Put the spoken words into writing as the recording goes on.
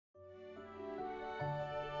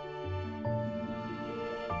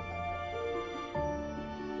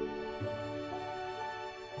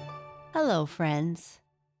Hello, friends,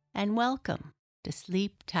 and welcome to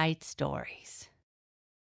Sleep Tight Stories.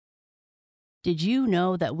 Did you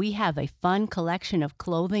know that we have a fun collection of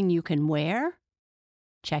clothing you can wear?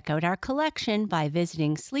 Check out our collection by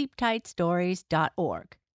visiting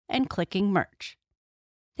sleeptightstories.org and clicking merch.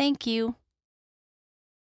 Thank you.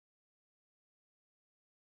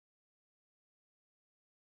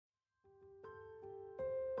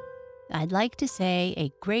 I'd like to say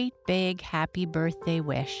a great big happy birthday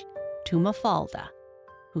wish to Mafalda,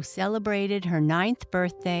 who celebrated her 9th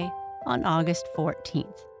birthday on August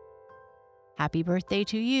 14th. Happy birthday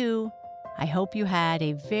to you. I hope you had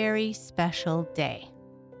a very special day.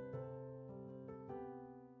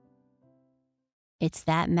 It's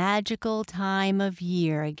that magical time of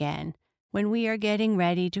year again when we are getting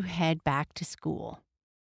ready to head back to school.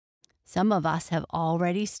 Some of us have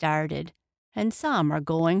already started, and some are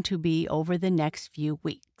going to be over the next few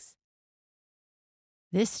weeks.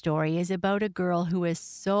 This story is about a girl who is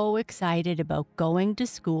so excited about going to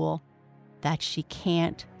school that she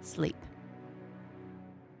can't sleep.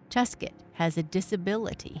 Chuskit has a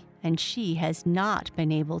disability, and she has not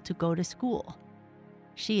been able to go to school.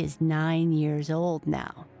 She is 9 years old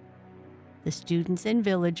now. The students and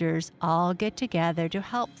villagers all get together to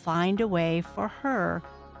help find a way for her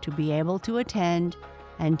to be able to attend,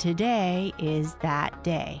 and today is that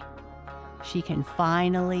day. She can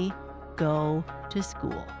finally go to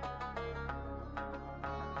school.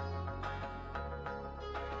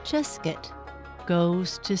 Chuskit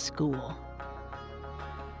goes to school.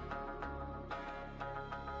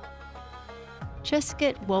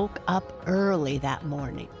 Chuskit woke up early that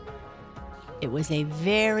morning. It was a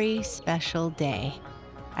very special day,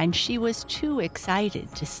 and she was too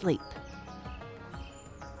excited to sleep.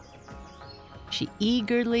 She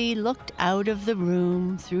eagerly looked out of the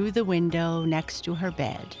room through the window next to her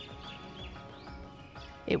bed.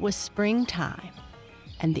 It was springtime,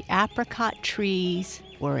 and the apricot trees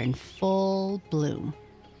were in full bloom.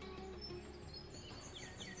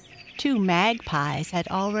 2 magpies had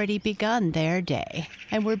already begun their day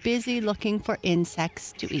and were busy looking for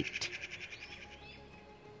insects to eat.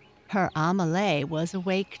 Her Amelie was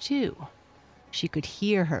awake too. She could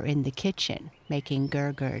hear her in the kitchen making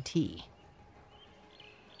gur-gur tea.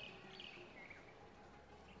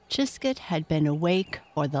 Chuskit had been awake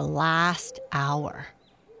for the last hour.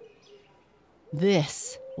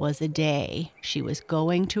 This was a day she was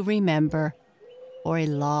going to remember for a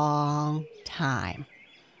long time.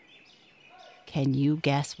 Can you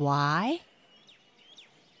guess why?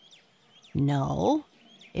 No,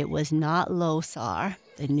 it was not Losar,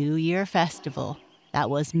 the New Year festival that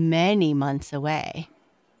was many months away.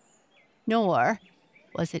 Nor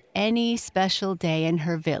was it any special day in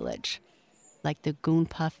her village, like the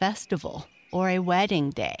Gunpa festival or a wedding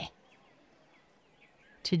day.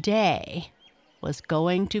 Today was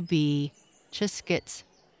going to be Chuskit's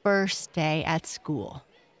first day at school.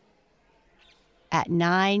 At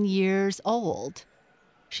 9 years old,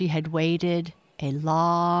 she had waited a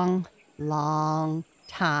long, long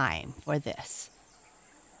time for this.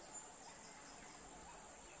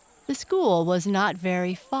 The school was not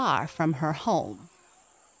very far from her home.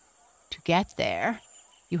 To get there,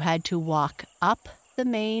 you had to walk up the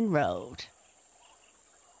main road.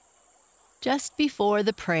 Just before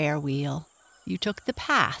the prayer wheel, you took the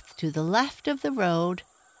path to the left of the road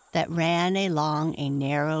that ran along a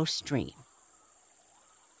narrow stream.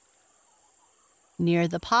 Near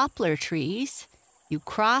the poplar trees, you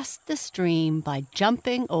crossed the stream by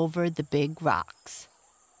jumping over the big rocks.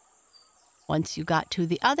 Once you got to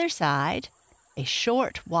the other side, a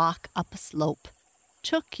short walk up a slope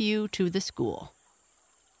took you to the school.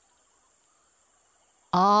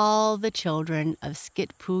 All the children of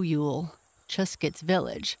Skitpuyul, Chuskit's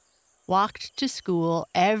village, walked to school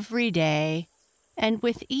every day and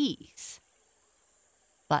with ease.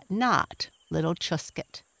 But not little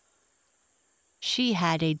Chuskit. She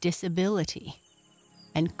had a disability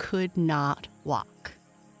and could not walk.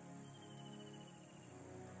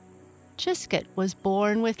 Chuskit was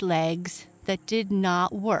born with legs that did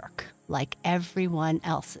not work like everyone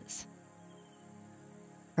else's.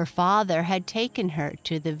 Her father had taken her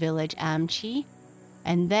to the village Amchi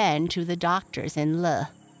and then to the doctors in Le.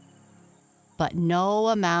 But no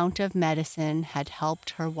amount of medicine had helped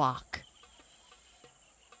her walk.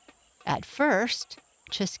 At first,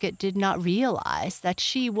 Chuskit did not realize that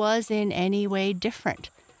she was in any way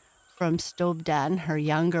different from Stobdan, her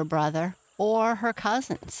younger brother, or her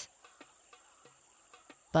cousins.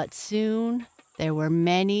 But soon there were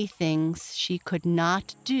many things she could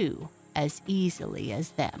not do as easily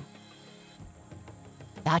as them.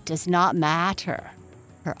 That does not matter.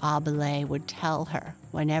 her abuela would tell her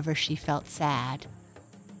whenever she felt sad.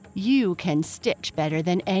 "You can stitch better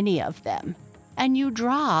than any of them, and you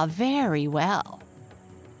draw very well."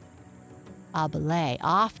 Abuela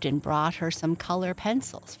often brought her some color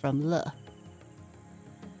pencils from Le.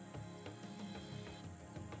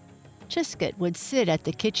 Chuskit would sit at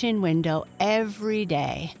the kitchen window every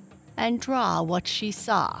day and draw what she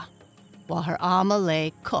saw while her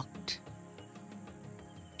abuela cooked.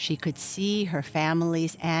 She could see her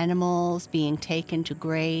family's animals being taken to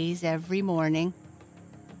graze every morning.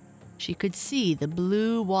 She could see the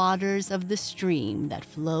blue waters of the stream that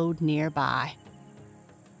flowed nearby.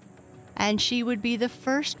 And she would be the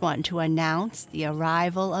first one to announce the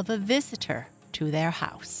arrival of a visitor to their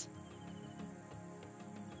house.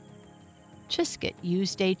 Chuskit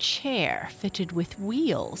used a chair fitted with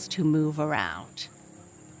wheels to move around.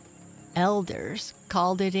 Elders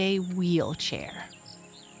called it a wheelchair.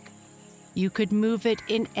 You could move it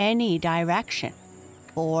in any direction,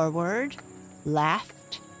 forward,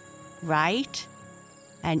 left, right,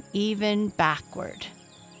 and even backward,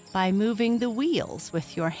 by moving the wheels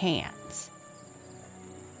with your hands.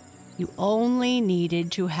 You only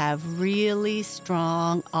needed to have really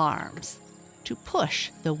strong arms to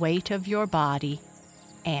push the weight of your body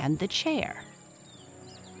and the chair.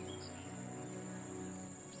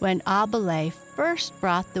 When abuela first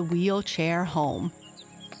brought the wheelchair home,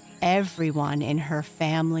 everyone in her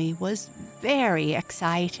family was very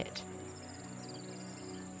excited.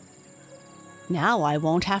 "Now I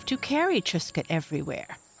won't have to carry Chuskit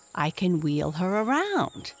everywhere. I can wheel her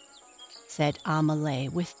around," said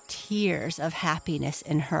abuela with tears of happiness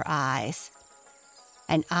in her eyes.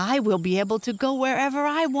 "And I will be able to go wherever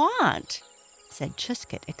I want," said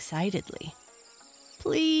Chuskit excitedly.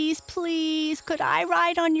 "Please, please, could I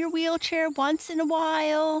ride on your wheelchair once in a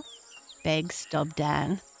while?" begged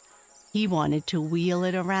Stubdan. He wanted to wheel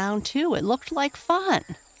it around too. It looked like fun.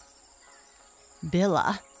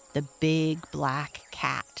 Billa, the big black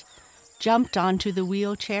cat, jumped onto the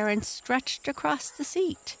wheelchair and stretched across the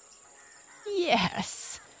seat.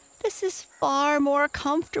 "Yes, this is far more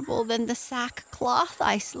comfortable than the sackcloth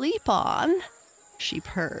I sleep on," she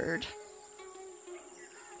purred.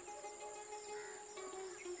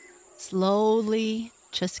 Slowly,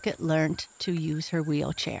 Chuskit learned to use her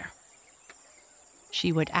wheelchair.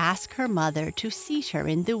 She would ask her mother to seat her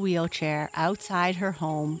in the wheelchair outside her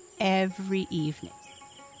home every evening.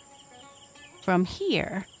 From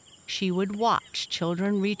here, she would watch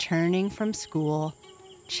children returning from school,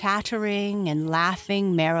 chattering and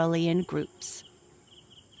laughing merrily in groups.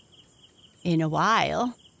 In a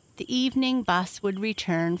while, the evening bus would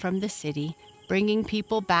return from the city, bringing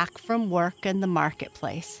people back from work and the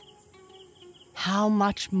marketplace. How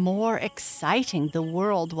much more exciting the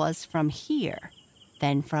world was from here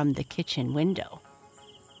than from the kitchen window.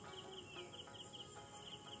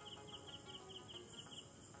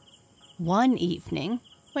 One evening,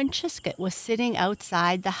 when Chuskit was sitting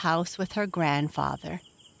outside the house with her grandfather,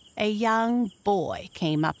 a young boy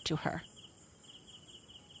came up to her.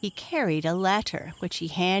 He carried a letter which he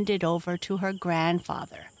handed over to her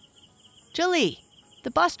grandfather. "Julie, the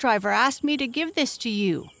bus driver asked me to give this to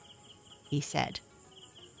you," he said.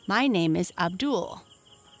 "My name is Abdul,"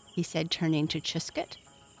 he said, turning to Chuskit.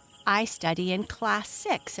 "I study in class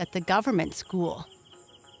 6 at the government school.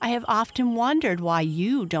 I have often wondered why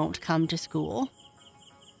you don't come to school."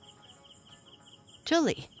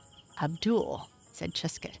 "Julie, Abdul," said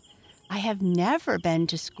Chuskit, "I have never been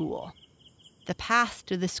to school. The path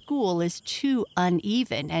to the school is too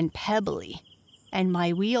uneven and pebbly, and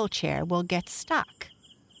my wheelchair will get stuck.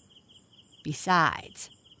 Besides,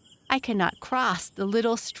 I cannot cross the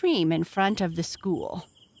little stream in front of the school.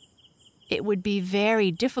 It would be very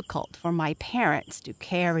difficult for my parents to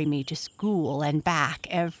carry me to school and back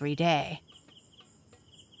every day."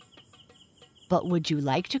 "But would you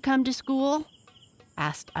like to come to school?"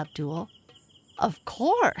 asked Abdul. "Of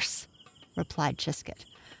course," replied Chuskit.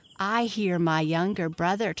 "I hear my younger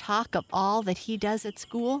brother talk of all that he does at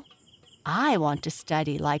school. I want to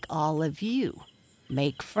study like all of you,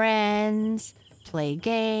 make friends, play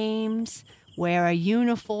games, wear a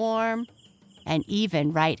uniform, and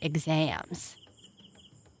even write exams.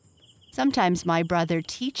 Sometimes my brother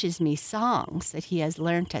teaches me songs that he has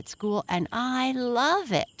learnt at school, and I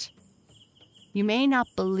love it. You may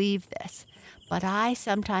not believe this, but I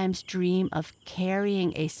sometimes dream of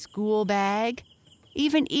carrying a school bag,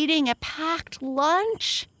 even eating a packed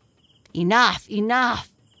lunch." "Enough, enough,"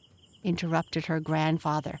 interrupted her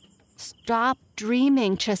grandfather. "Stop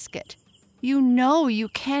dreaming, Chuskit. You know you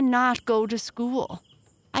cannot go to school.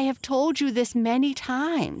 I have told you this many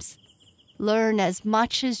times. Learn as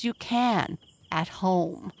much as you can at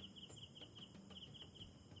home.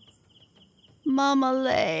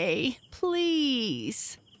 "Mammalay,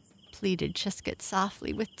 please," pleaded Chuskit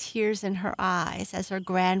softly with tears in her eyes as her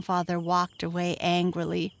grandfather walked away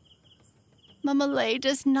angrily. "Mammalay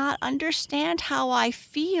does not understand how I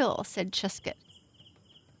feel," said Chuskit.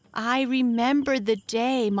 "I remember the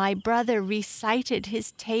day my brother recited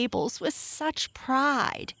his tables with such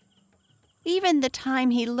pride, even the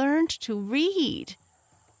time he learned to read.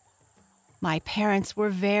 My parents were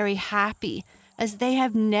very happy, as they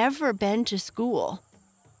have never been to school.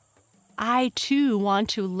 I, too, want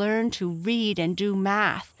to learn to read and do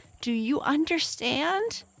math. Do you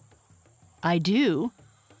understand?" "I do,"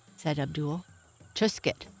 said Abdul.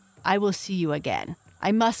 "Chuskit, I will see you again.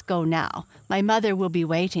 I must go now. My mother will be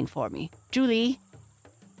waiting for me. Julie."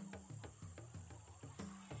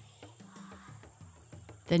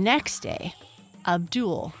 The next day,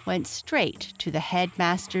 Abdul went straight to the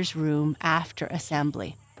headmaster's room after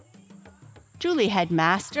assembly. "Julie,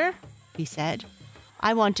 headmaster," he said,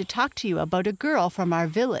 "I want to talk to you about a girl from our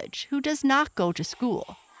village who does not go to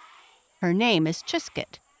school. Her name is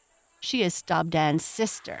Chuskit. She is Stabdan's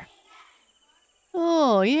sister."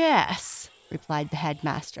 "Oh, yes," replied the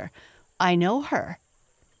headmaster. "I know her.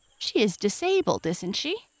 She is disabled, isn't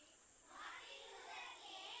she?"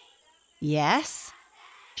 "Yes.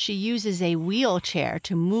 She uses a wheelchair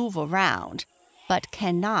to move around, but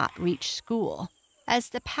cannot reach school, as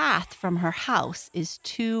the path from her house is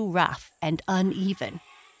too rough and uneven.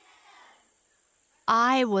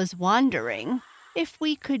 I was wondering if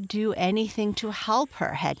we could do anything to help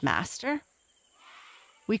her, headmaster.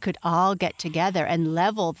 We could all get together and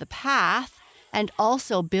level the path and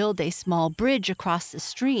also build a small bridge across the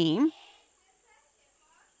stream."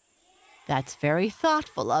 "That's very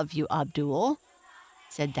thoughtful of you, Abdul,"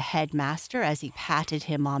 said the headmaster as he patted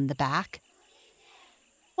him on the back.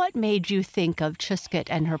 "What made you think of Chuskit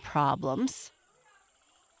and her problems?"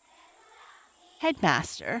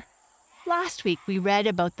 "Headmaster, last week we read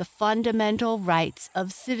about the fundamental rights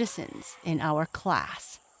of citizens in our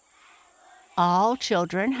class. All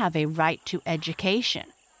children have a right to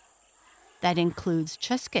education. That includes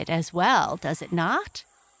Chuskit as well, does it not?"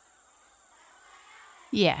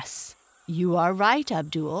 "Yes, you are right,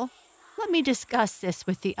 Abdul. Let me discuss this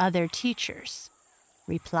with the other teachers,"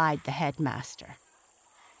 replied the headmaster.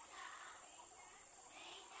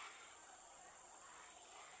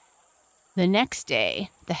 The next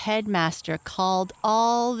day, the headmaster called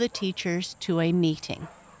all the teachers to a meeting.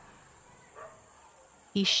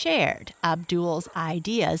 He shared Abdul's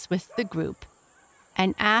ideas with the group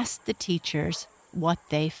and asked the teachers what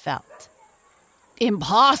they felt.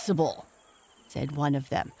 "Impossible," said one of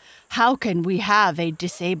them. "How can we have a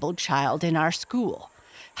disabled child in our school?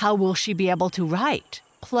 How will she be able to write,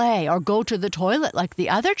 play, or go to the toilet like the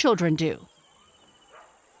other children do?"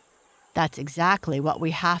 "That's exactly what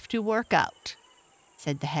we have to work out,"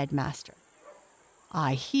 said the headmaster.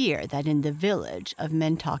 "I hear that in the village of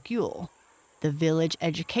Mentakul, the village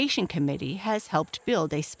education committee has helped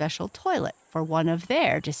build a special toilet for one of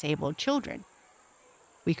their disabled children.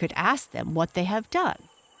 We could ask them what they have done,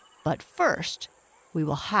 but first we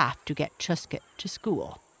will have to get Chuskit to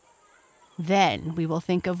school. Then we will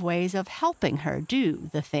think of ways of helping her do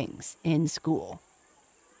the things in school."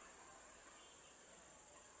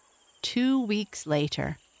 2 weeks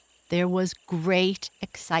later, there was great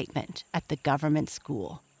excitement at the government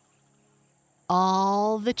school.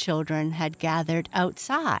 All the children had gathered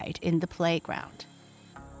outside in the playground.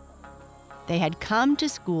 They had come to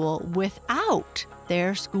school without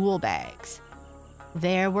their school bags.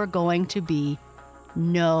 There were going to be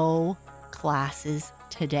no classes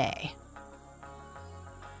today.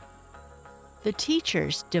 The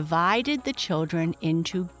teachers divided the children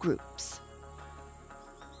into groups.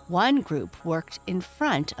 One group worked in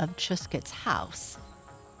front of Chuskit's house,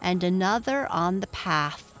 and another on the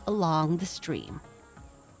path along the stream.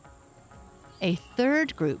 A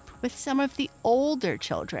third group, with some of the older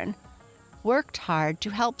children, worked hard to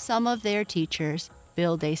help some of their teachers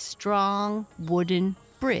build a strong wooden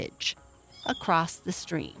bridge across the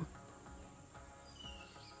stream.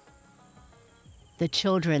 The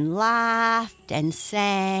children laughed and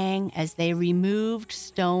sang as they removed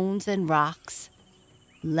stones and rocks,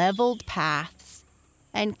 leveled paths,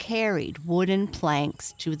 and carried wooden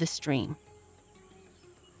planks to the stream.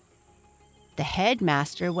 The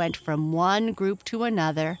headmaster went from one group to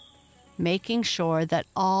another, making sure that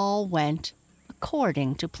all went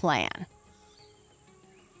according to plan.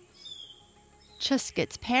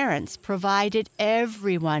 Chuskit's parents provided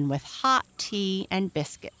everyone with hot tea and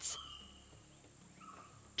biscuits.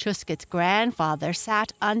 Chuskit's grandfather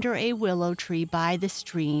sat under a willow tree by the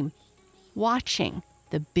stream watching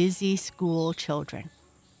the busy school children.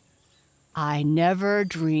 "I never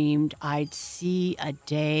dreamed I'd see a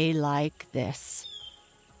day like this,"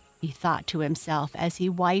 he thought to himself as he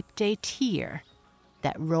wiped a tear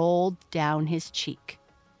that rolled down his cheek.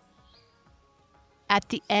 At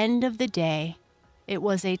the end of the day, it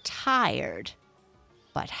was a tired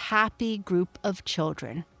but happy group of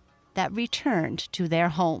children that returned to their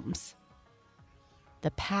homes.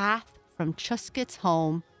 The path from Chuskit's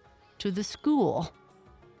home to the school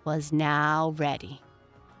was now ready.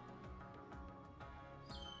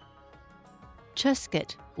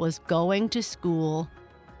 Chuskit was going to school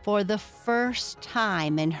for the first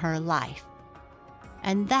time in her life,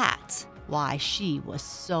 and that's why she was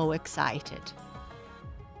so excited.